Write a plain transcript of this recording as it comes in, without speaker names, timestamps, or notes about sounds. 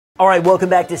All right, welcome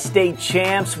back to State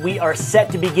Champs. We are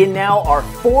set to begin now our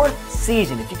 4th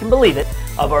season, if you can believe it,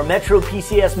 of our Metro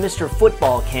PCS Mr.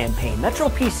 Football campaign. Metro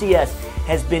PCS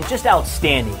has been just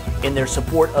outstanding in their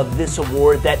support of this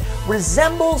award that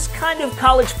resembles kind of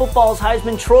college football's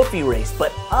Heisman Trophy race,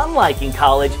 but unlike in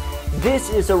college, this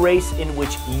is a race in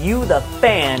which you, the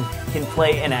fan, can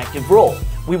play an active role.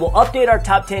 We will update our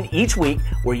top 10 each week,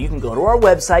 where you can go to our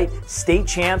website,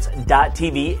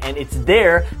 statechamps.tv, and it's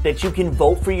there that you can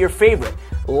vote for your favorite.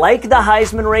 Like the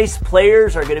Heisman race,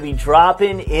 players are going to be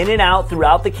dropping in and out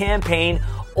throughout the campaign.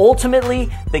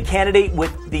 Ultimately, the candidate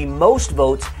with the most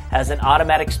votes has an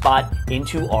automatic spot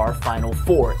into our Final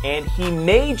Four, and he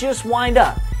may just wind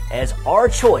up as our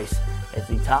choice as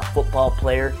the top football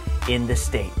player in the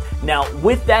state. Now,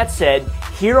 with that said,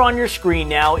 here on your screen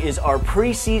now is our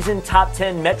preseason top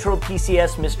 10 Metro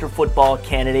PCS Mr. Football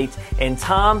candidates. And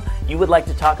Tom, you would like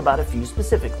to talk about a few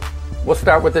specifically. We'll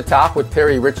start with the top with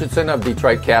Terry Richardson of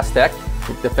Detroit Cass Tech,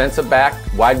 defensive back,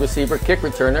 wide receiver, kick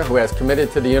returner who has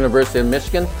committed to the University of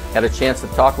Michigan. Had a chance to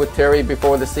talk with Terry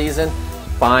before the season.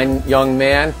 Fine young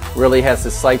man, really has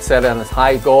his sights set on his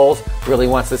high goals, really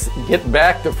wants to get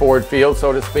back to Ford Field,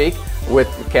 so to speak, with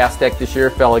Cass Tech this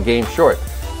year, fell a game short.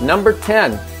 Number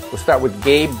 10, we'll start with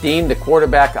Gabe Dean, the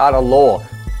quarterback out of Lowell.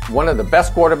 One of the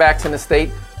best quarterbacks in the state.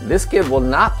 This kid will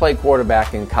not play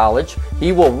quarterback in college.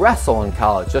 He will wrestle in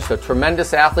college. Just a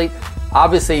tremendous athlete.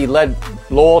 Obviously, he led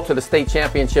Lowell to the state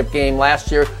championship game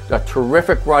last year. A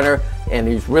terrific runner, and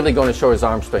he's really going to show his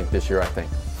arm strength this year, I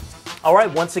think. All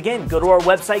right, once again, go to our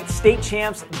website,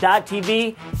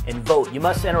 statechamps.tv, and vote. You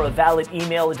must enter a valid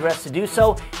email address to do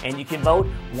so, and you can vote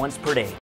once per day.